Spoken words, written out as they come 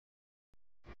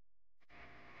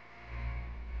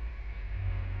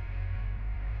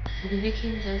We'll be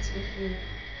making that Ruffle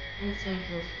inside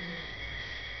Ruffle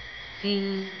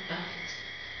being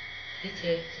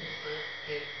Pleated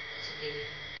here Auto-Gele.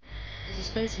 This is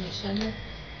very channel.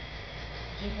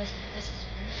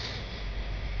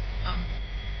 Um,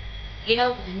 here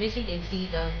we'll be making a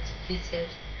V-band pleated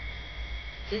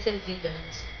V-band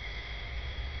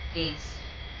base.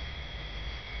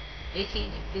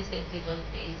 Making a pleated V-band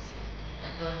base,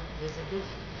 and there's a roof.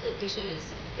 The picture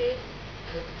is there,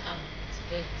 and it's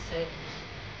very beside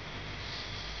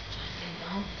and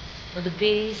now for the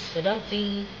base, without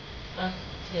being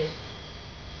here,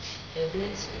 the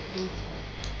base will do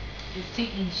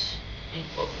 50-inch in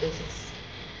 4 places.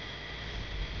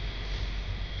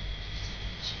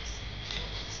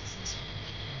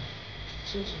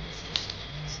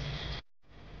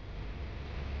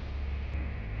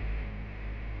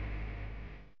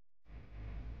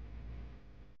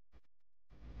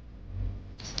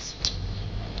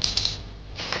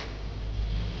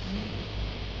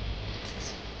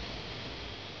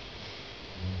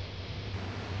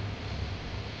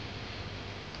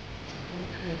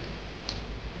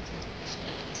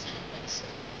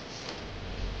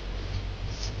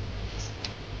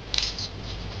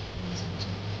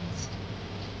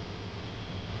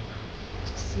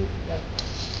 See that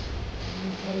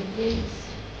base,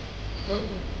 go with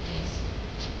base.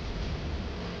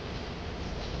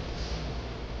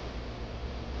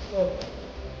 So,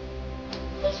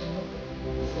 also look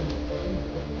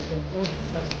the whole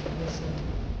first this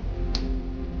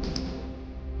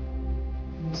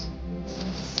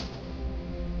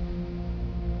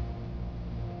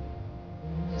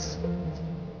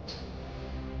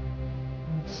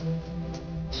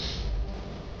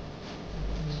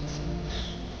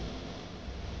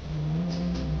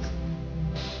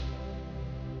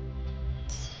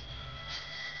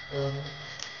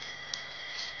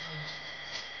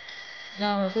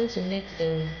now we're going to make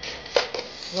the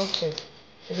rocker.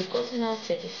 So we're cutting out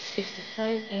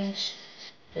 55-inch.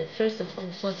 First of all,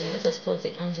 let us put the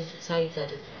handle to tight at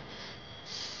the back.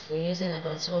 We're using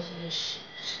about 12-inch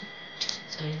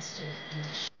times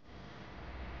 12-inch.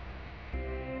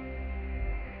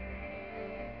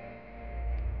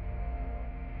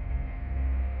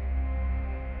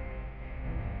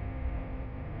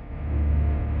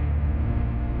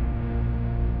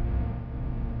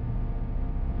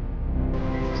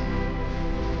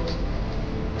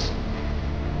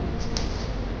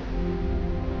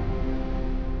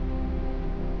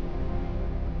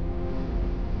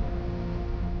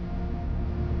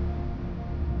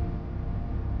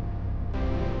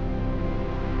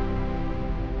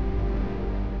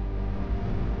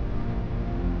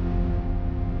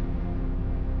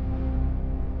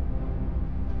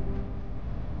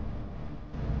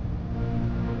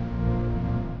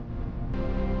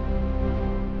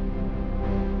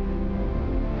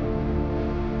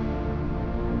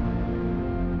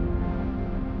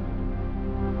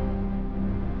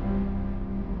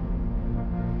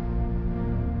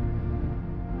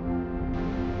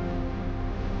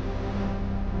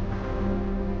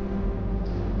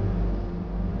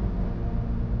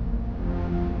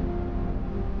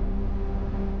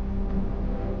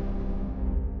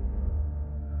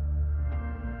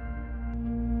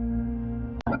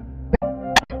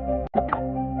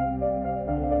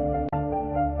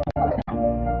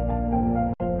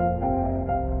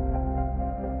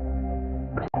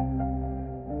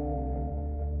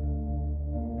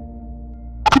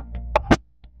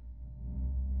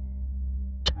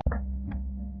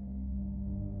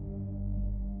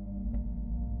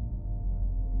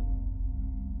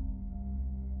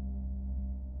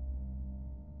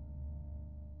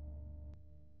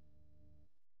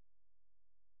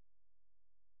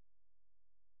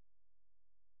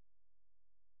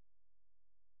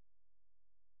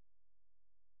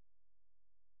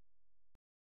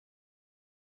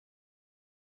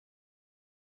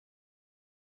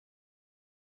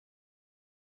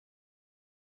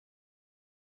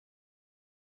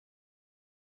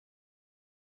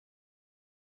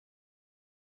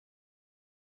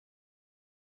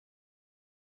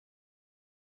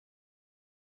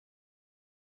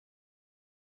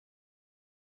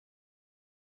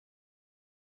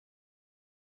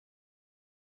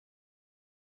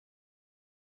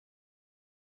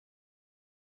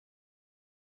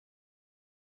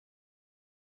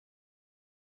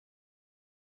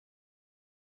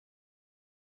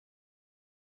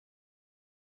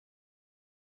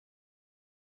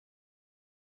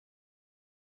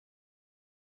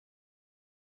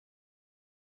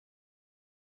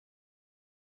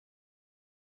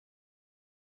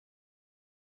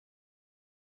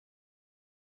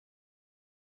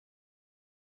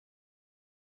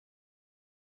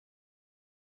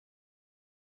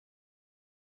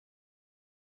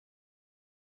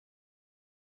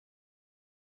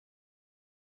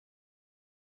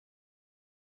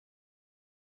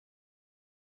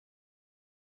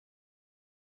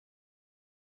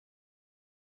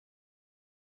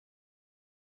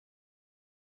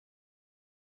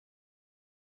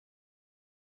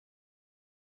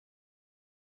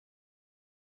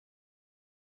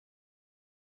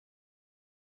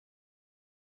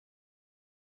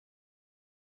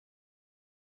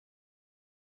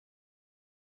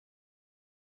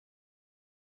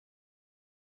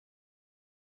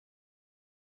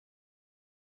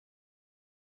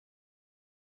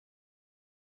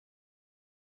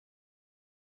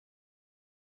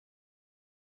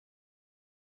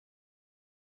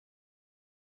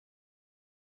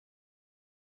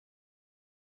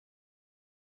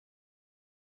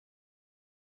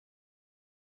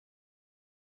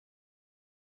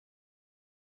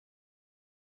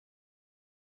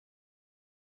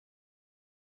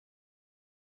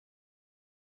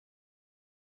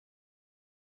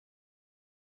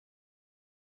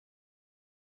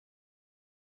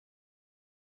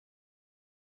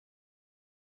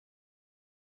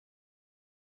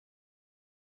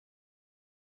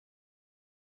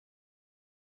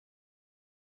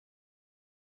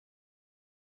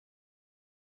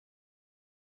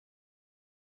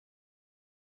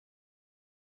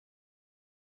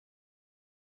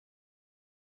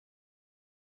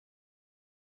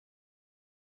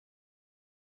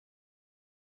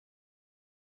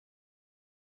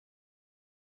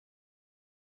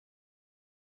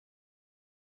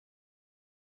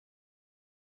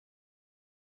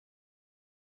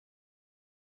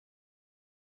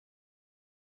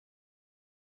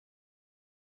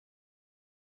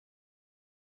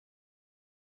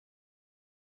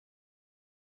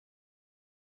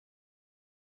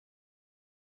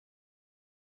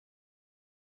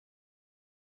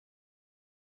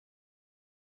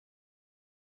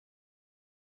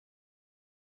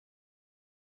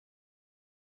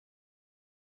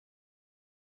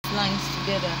 lines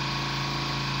together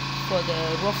for the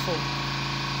ruffle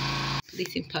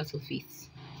pleating part of it.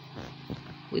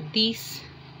 With these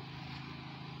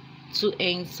two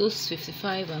ends, those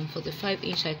 55 and 45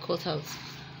 inch I cut out,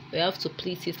 we have to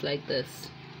pleat it like this.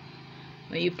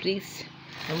 When you pleat,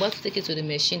 I'm about to take it to the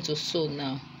machine to sew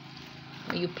now.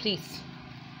 When you pleat,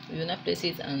 you will not place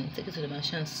it and take it to the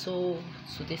machine and sew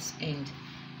to this end.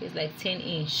 It's like 10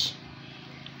 inch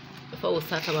before we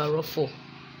start our ruffle.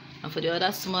 And for the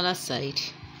other smaller side,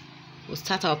 we'll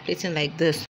start our pleating like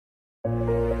this.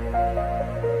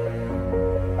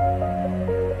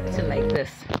 Pleating like this.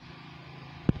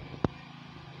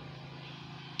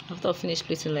 After I finish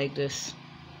pleating like this,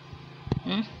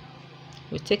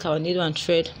 we take our needle and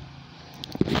thread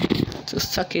to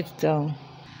suck it down.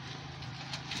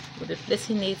 We'll be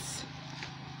placing it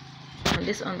on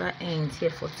this under end here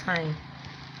for tying.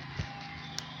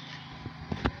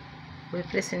 We're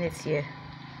placing it here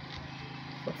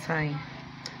for tying.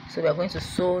 So we are going to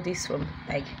sew this from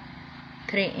like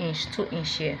 3 inch, 2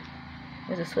 inch here.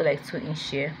 We're going to sew like 2 inch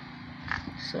here.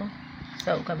 So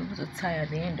we can be able to tie at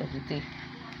the end of the day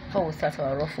before we start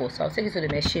our ruffle. So I'll take it to the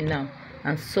machine now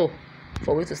and sew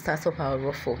for we to start up our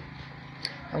ruffle.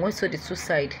 I'm going to sew the two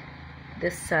sides,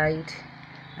 this side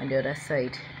and the other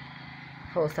side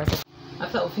before we start up.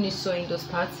 After we finish sewing those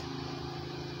parts,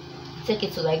 take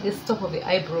it to like this top of the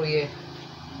eyebrow here.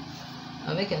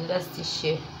 I'll make another stitch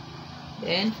here.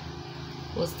 Then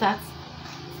we'll tack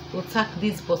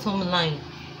this bottom line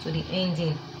to the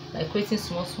ending, like creating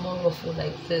small ruffle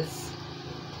like this.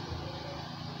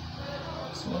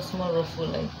 Small ruffle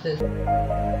like this.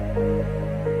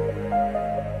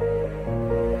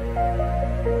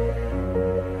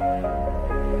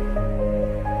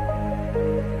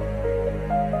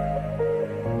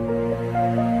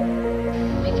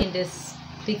 Making this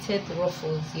pleated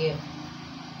ruffles here.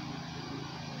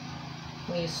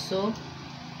 When you sew,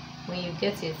 when you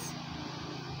get it,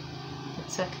 you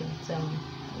tuck it down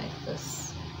like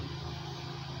this.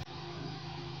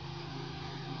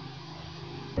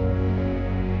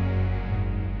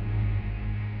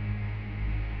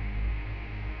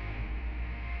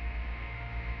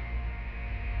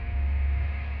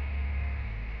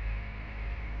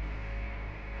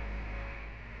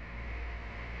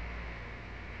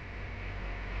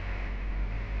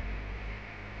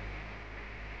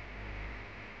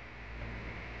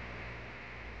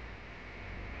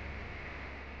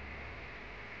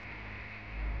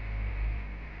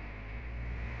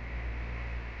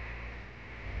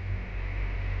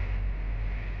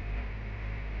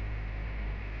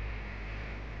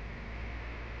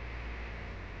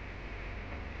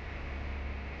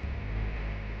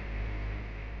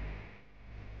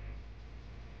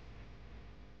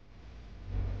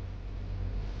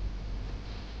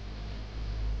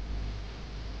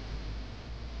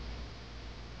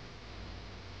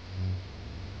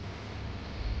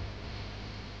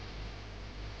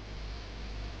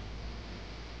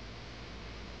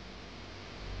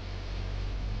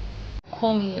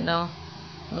 Comb here now,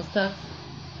 I'll start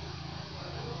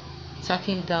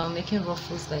tacking down, making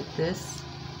ruffles like this.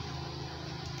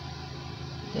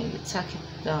 Then you tack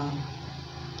it down.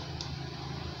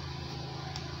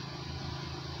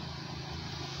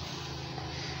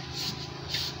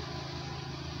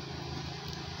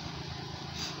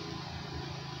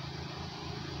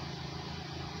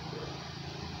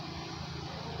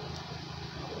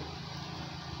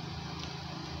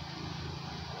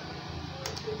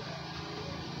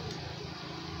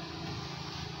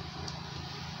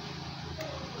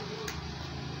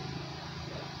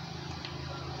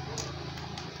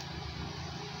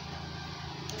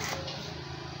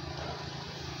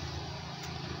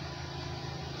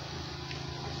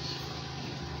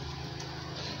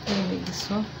 Let me make this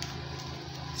one.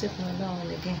 Take another one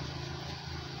again.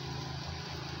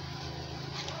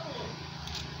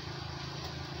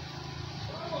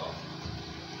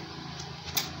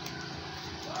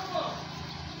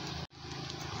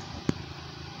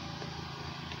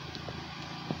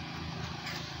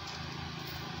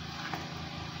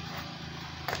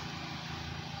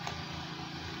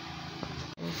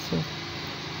 Also,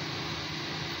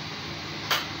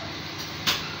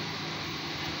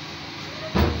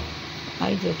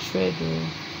 hide the thread.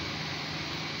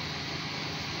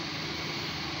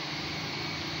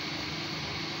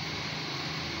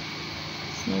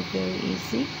 It's not very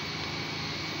easy.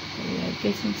 We are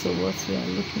getting to what we are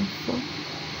looking for.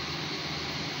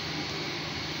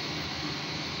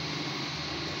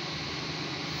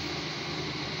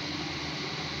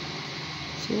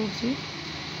 Told you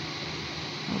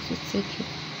how to take it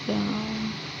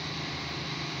down.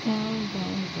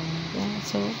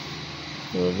 So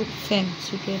It will look firm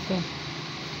together.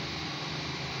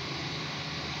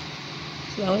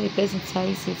 So that when the person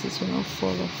ties it, it will not fall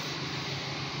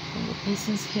off on the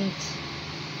person's head.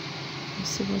 You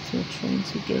see what we're trying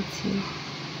to get here.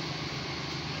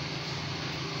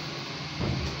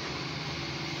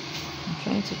 I'm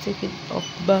trying to take it up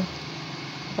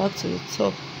back to the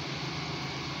top.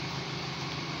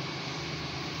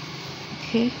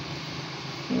 Okay,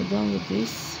 we're done with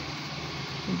this.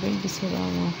 We'll bring this other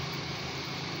one.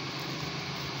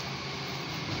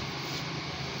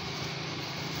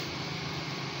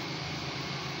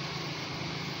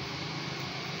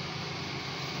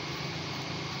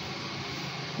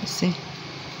 You see,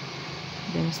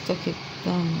 then stuck it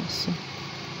down also.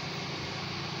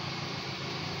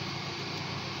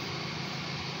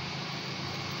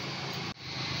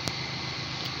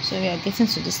 So we are getting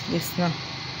to this place now.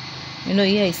 You know,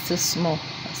 here is still small.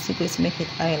 I'm still going to make it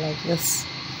high like this.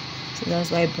 So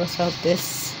that's why I brought out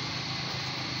this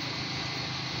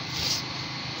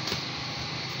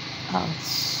out.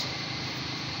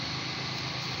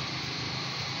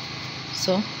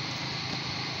 So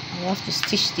I have to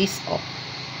stitch this up.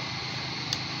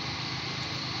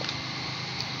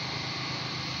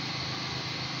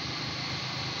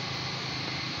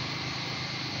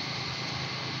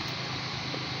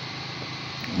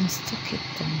 And stuck it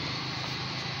down.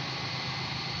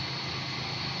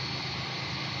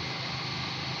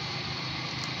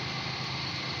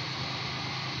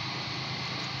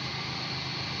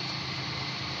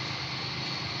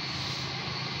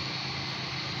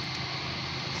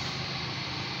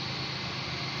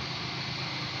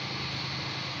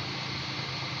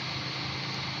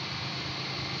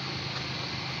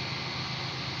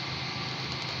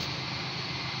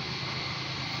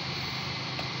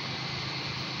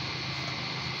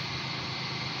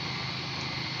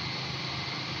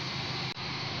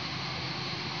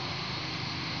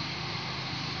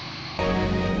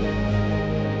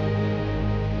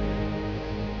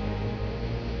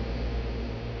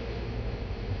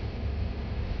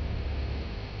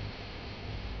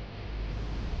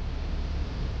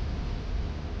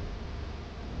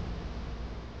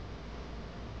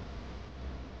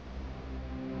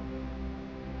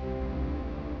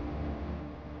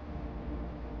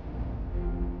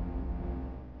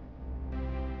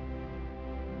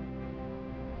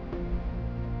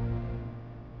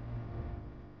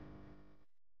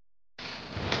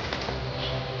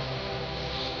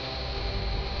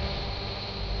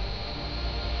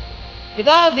 You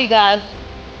don't have the gas.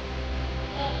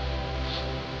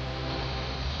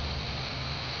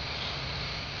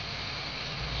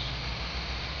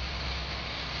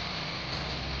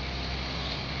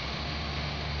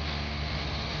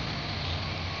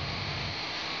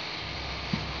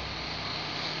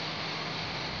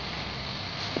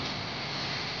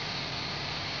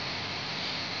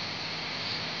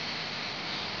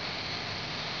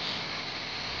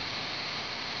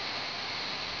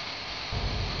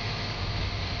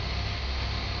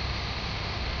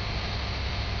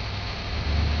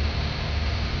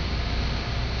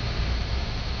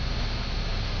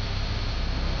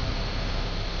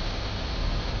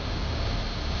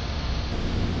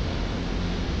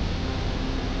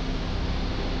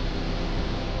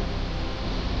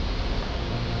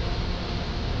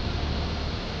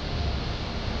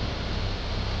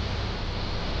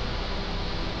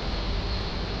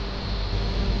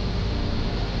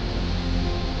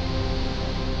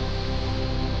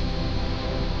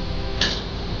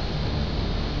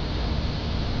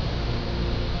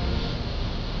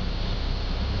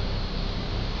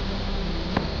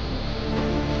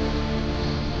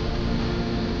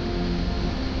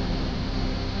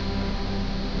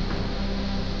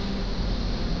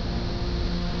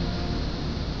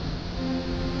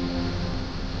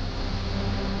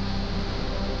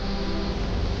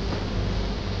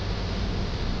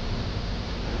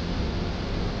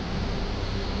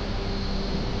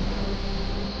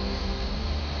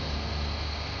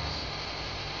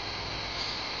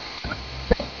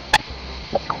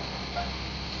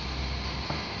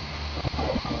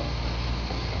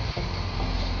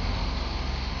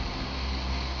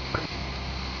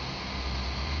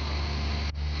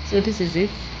 So this is it.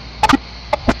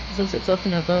 This is what we're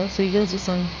talking about. So you just do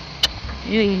some,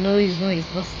 you know it's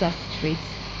not stuck straight.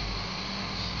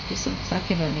 Do some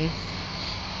tacking on it.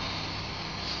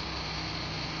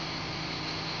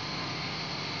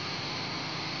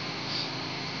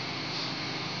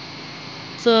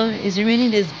 So it's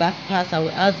remaining this back part. I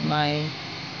will add my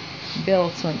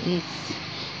belt on it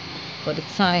for the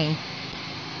time.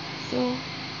 So